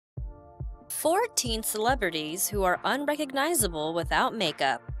14 celebrities who are unrecognizable without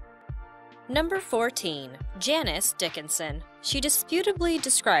makeup. Number 14. Janice Dickinson. She disputably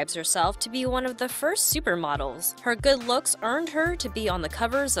describes herself to be one of the first supermodels. Her good looks earned her to be on the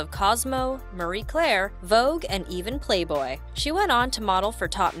covers of Cosmo, Marie Claire, Vogue, and even Playboy. She went on to model for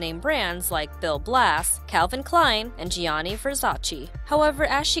top-name brands like Bill Blass, Calvin Klein, and Gianni Versace. However,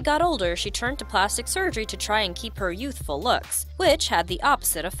 as she got older, she turned to plastic surgery to try and keep her youthful looks, which had the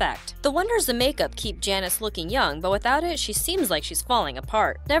opposite effect. The wonders of makeup keep Janice looking young, but without it, she seems like she's falling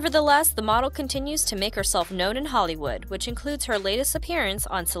apart. Nevertheless, the model continues to make herself known in Hollywood, which includes her latest appearance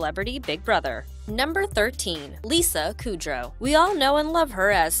on Celebrity Big Brother. Number 13. Lisa Kudrow. We all know and love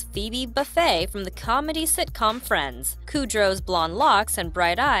her as Phoebe Buffay from the comedy sitcom Friends. Kudrow's blonde locks and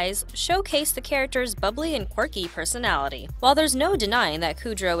bright eyes showcase the character's bubbly and quirky personality. While there's no denying that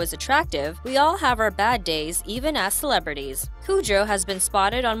Kudrow is attractive, we all have our bad days even as celebrities. Kudrow has been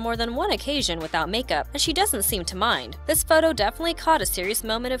spotted on more than one occasion without makeup, and she doesn't seem to mind. This photo definitely caught a serious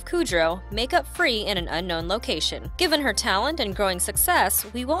moment of Kudrow, makeup-free in an unknown location. Given her talent and growing success,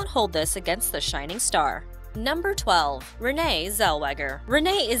 we won't hold this against the shining star. Number 12. Renee Zellweger.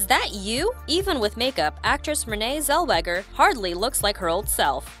 Renee, is that you? Even with makeup, actress Renee Zellweger hardly looks like her old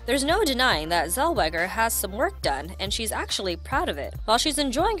self. There's no denying that Zellweger has some work done, and she's actually proud of it. While she's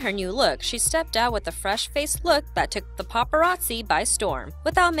enjoying her new look, she stepped out with a fresh-faced look that took the paparazzi by storm.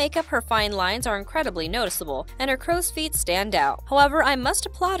 Without makeup, her fine lines are incredibly noticeable, and her crow's feet stand out. However, I must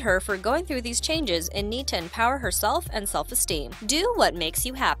applaud her for going through these changes and need to empower herself and self-esteem. Do what makes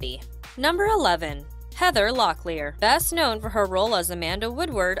you happy. Number 11. Heather Locklear. Best known for her role as Amanda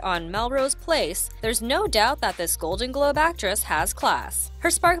Woodward on Melrose Place, there's no doubt that this Golden Globe actress has class. Her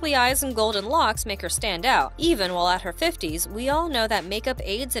sparkly eyes and golden locks make her stand out. Even while at her 50s, we all know that makeup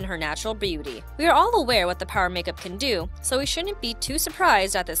aids in her natural beauty. We are all aware what the power makeup can do, so we shouldn't be too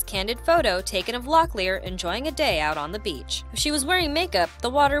surprised at this candid photo taken of Locklear enjoying a day out on the beach. If she was wearing makeup, the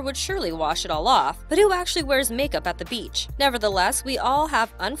water would surely wash it all off, but who actually wears makeup at the beach? Nevertheless, we all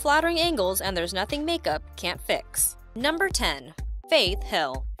have unflattering angles, and there's nothing makeup can't fix. Number 10. Faith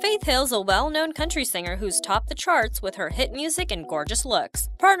Hill. Faith Hill's a well-known country singer who's topped the charts with her hit music and gorgeous looks.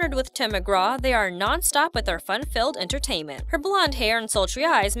 Partnered with Tim McGraw, they are non-stop with their fun-filled entertainment. Her blonde hair and sultry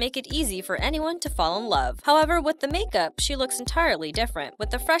eyes make it easy for anyone to fall in love. However, with the makeup, she looks entirely different. With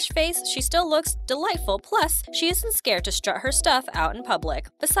the fresh face, she still looks delightful, plus, she isn't scared to strut her stuff out in public.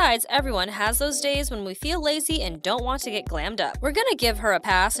 Besides, everyone has those days when we feel lazy and don't want to get glammed up. We're gonna give her a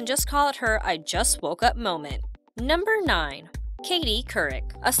pass and just call it her I just woke up moment. Number 9. Katy Perry.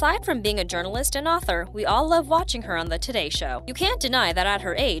 Aside from being a journalist and author, we all love watching her on The Today Show. You can't deny that at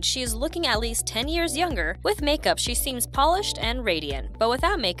her age, she is looking at least 10 years younger. With makeup, she seems polished and radiant, but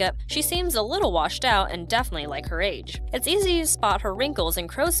without makeup, she seems a little washed out and definitely like her age. It's easy to spot her wrinkles and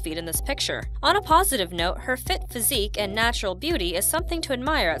crow's feet in this picture. On a positive note, her fit physique and natural beauty is something to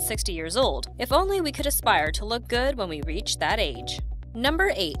admire at 60 years old. If only we could aspire to look good when we reach that age.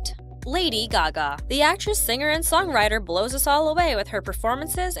 Number 8. Lady Gaga. The actress, singer, and songwriter blows us all away with her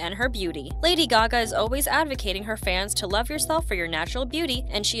performances and her beauty. Lady Gaga is always advocating her fans to love yourself for your natural beauty,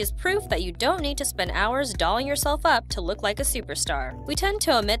 and she is proof that you don't need to spend hours dolling yourself up to look like a superstar. We tend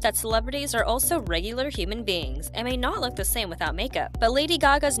to omit that celebrities are also regular human beings and may not look the same without makeup, but Lady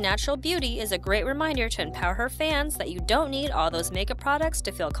Gaga's natural beauty is a great reminder to empower her fans that you don't need all those makeup products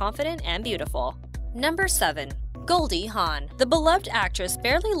to feel confident and beautiful. Number 7. Goldie Hawn. The beloved actress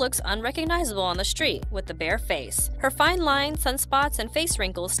barely looks unrecognizable on the street with the bare face. Her fine lines, sunspots, and face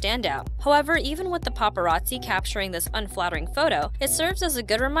wrinkles stand out. However, even with the paparazzi capturing this unflattering photo, it serves as a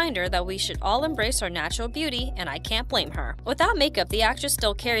good reminder that we should all embrace our natural beauty, and I can't blame her. Without makeup, the actress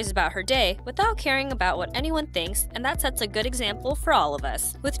still cares about her day without caring about what anyone thinks, and that sets a good example for all of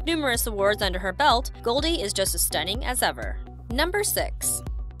us. With numerous awards under her belt, Goldie is just as stunning as ever. Number 6.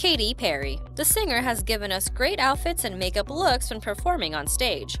 Katy Perry. The singer has given us great outfits and makeup looks when performing on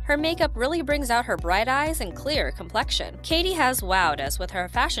stage. Her makeup really brings out her bright eyes and clear complexion. Katy has wowed us with her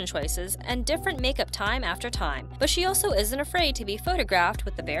fashion choices and different makeup time after time, but she also isn't afraid to be photographed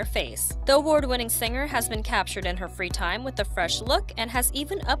with the bare face. The award-winning singer has been captured in her free time with a fresh look and has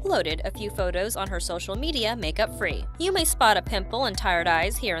even uploaded a few photos on her social media makeup-free. You may spot a pimple and tired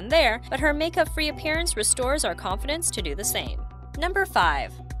eyes here and there, but her makeup-free appearance restores our confidence to do the same. Number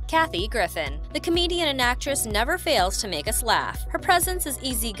 5. Kathy Griffin. The comedian and actress never fails to make us laugh. Her presence is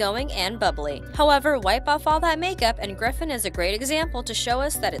easygoing and bubbly. However, wipe off all that makeup and Griffin is a great example to show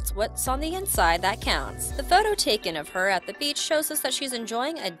us that it's what's on the inside that counts. The photo taken of her at the beach shows us that she's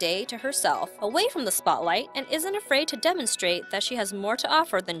enjoying a day to herself, away from the spotlight, and isn't afraid to demonstrate that she has more to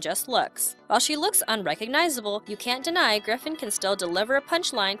offer than just looks. While she looks unrecognizable, you can't deny Griffin can still deliver a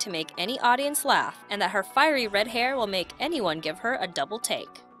punchline to make any audience laugh, and that her fiery red hair will make anyone give her a double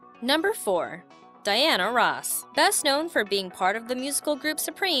take. Number 4. Diana Ross. Best known for being part of the musical group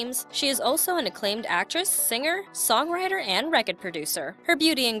Supremes, she is also an acclaimed actress, singer, songwriter, and record producer. Her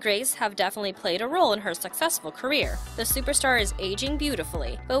beauty and grace have definitely played a role in her successful career. The superstar is aging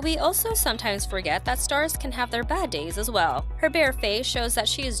beautifully, but we also sometimes forget that stars can have their bad days as well. Her bare face shows that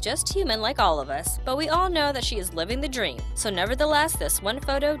she is just human like all of us, but we all know that she is living the dream. So nevertheless, this one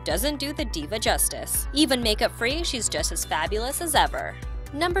photo doesn't do the diva justice. Even makeup-free, she's just as fabulous as ever.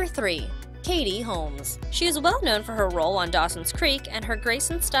 Number 3. Katie Holmes. She is well known for her role on Dawson's Creek, and her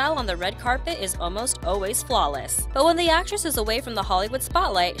grace and style on the red carpet is almost always flawless. But when the actress is away from the Hollywood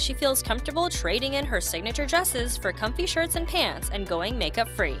spotlight, she feels comfortable trading in her signature dresses for comfy shirts and pants and going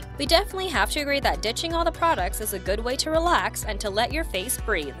makeup-free. We definitely have to agree that ditching all the products is a good way to relax and to let your face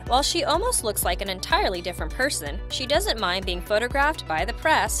breathe. While she almost looks like an entirely different person, she doesn't mind being photographed by the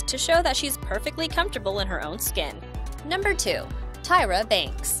press to show that she's perfectly comfortable in her own skin. Number 2. Tyra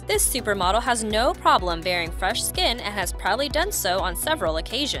Banks. This supermodel has no problem bearing fresh skin and has proudly done so on several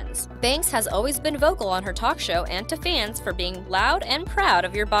occasions. Banks has always been vocal on her talk show and to fans for being loud and proud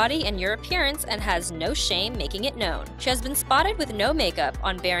of your body and your appearance and has no shame making it known. She has been spotted with no makeup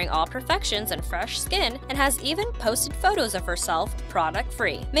on bearing all perfections and fresh skin and has even posted photos of herself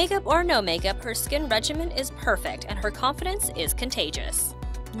product-free. Makeup or no makeup, her skin regimen is perfect and her confidence is contagious.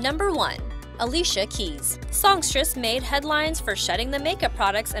 Number 1. Alicia Keys. Songstress made headlines for shedding the makeup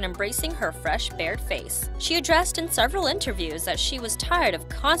products and embracing her fresh, bared face. She addressed in several interviews that she was tired of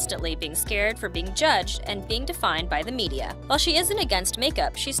constantly being scared for being judged and being defined by the media. While she isn't against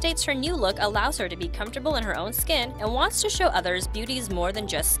makeup, she states her new look allows her to be comfortable in her own skin and wants to show others beauty is more than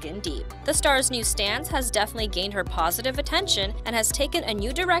just skin deep. The star's new stance has definitely gained her positive attention and has taken a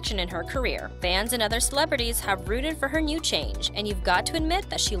new direction in her career. Fans and other celebrities have rooted for her new change, and you've got to admit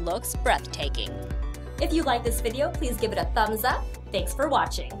that she looks breathtaking. If you like this video, please give it a thumbs up. Thanks for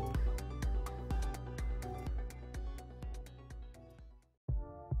watching.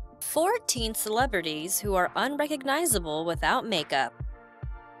 14 celebrities who are unrecognizable without makeup.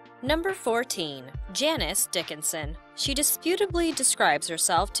 Number 14. Janice Dickinson. She disputably describes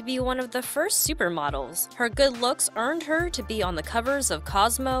herself to be one of the first supermodels. Her good looks earned her to be on the covers of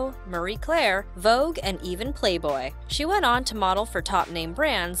Cosmo, Marie Claire, Vogue, and even Playboy. She went on to model for top-name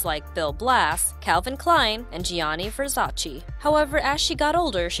brands like Bill Blass, Calvin Klein, and Gianni Versace. However, as she got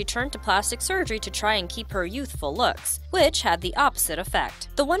older, she turned to plastic surgery to try and keep her youthful looks, which had the opposite effect.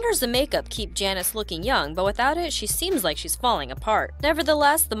 The wonders of makeup keep Janice looking young, but without it, she seems like she's falling apart.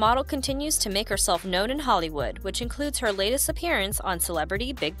 Nevertheless, the model continues to make herself known in Hollywood, which includes her latest appearance on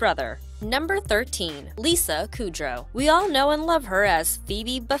Celebrity Big Brother. Number 13. Lisa Kudrow. We all know and love her as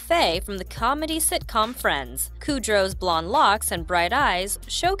Phoebe Buffay from the comedy sitcom Friends. Kudrow's blonde locks and bright eyes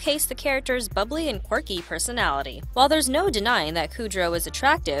showcase the character's bubbly and quirky personality. While there's no denying that Kudrow is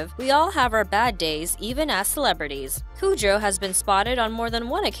attractive, we all have our bad days even as celebrities. Kudrow has been spotted on more than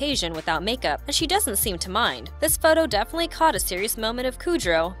one occasion without makeup, and she doesn't seem to mind. This photo definitely caught a serious moment of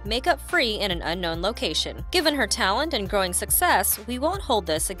Kudrow, makeup-free in an unknown location. Given her talent and growing success, we won't hold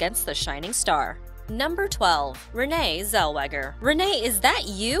this against the shining star. Number 12. Renee Zellweger. Renee, is that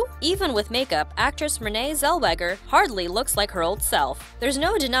you? Even with makeup, actress Renee Zellweger hardly looks like her old self. There's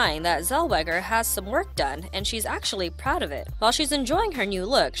no denying that Zellweger has some work done, and she's actually proud of it. While she's enjoying her new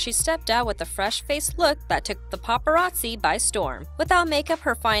look, she stepped out with a fresh-faced look that took the paparazzi by storm. Without makeup,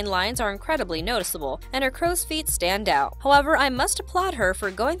 her fine lines are incredibly noticeable, and her crow's feet stand out. However, I must applaud her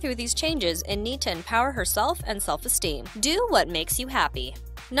for going through these changes and need to empower herself and self-esteem. Do what makes you happy.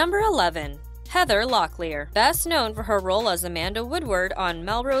 Number 11. Heather Locklear. Best known for her role as Amanda Woodward on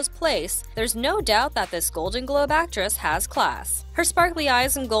Melrose Place, there's no doubt that this Golden Globe actress has class. Her sparkly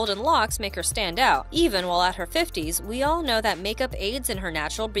eyes and golden locks make her stand out. Even while at her 50s, we all know that makeup aids in her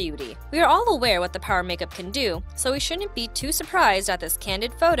natural beauty. We are all aware what the power makeup can do, so we shouldn't be too surprised at this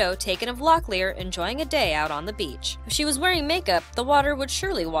candid photo taken of Locklear enjoying a day out on the beach. If she was wearing makeup, the water would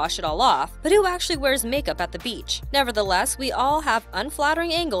surely wash it all off, but who actually wears makeup at the beach? Nevertheless, we all have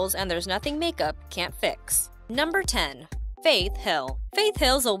unflattering angles and there's nothing makeup can't fix. Number 10. Faith Hill. Faith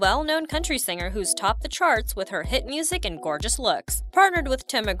Hill's a well-known country singer who's topped the charts with her hit music and gorgeous looks. Partnered with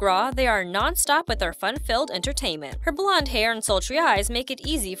Tim McGraw, they are non-stop with their fun-filled entertainment. Her blonde hair and sultry eyes make it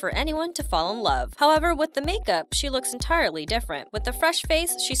easy for anyone to fall in love. However, with the makeup, she looks entirely different. With the fresh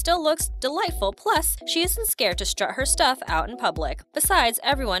face, she still looks delightful, plus, she isn't scared to strut her stuff out in public. Besides,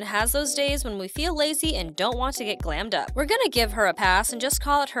 everyone has those days when we feel lazy and don't want to get glammed up. We're gonna give her a pass and just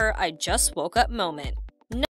call it her I just woke up moment.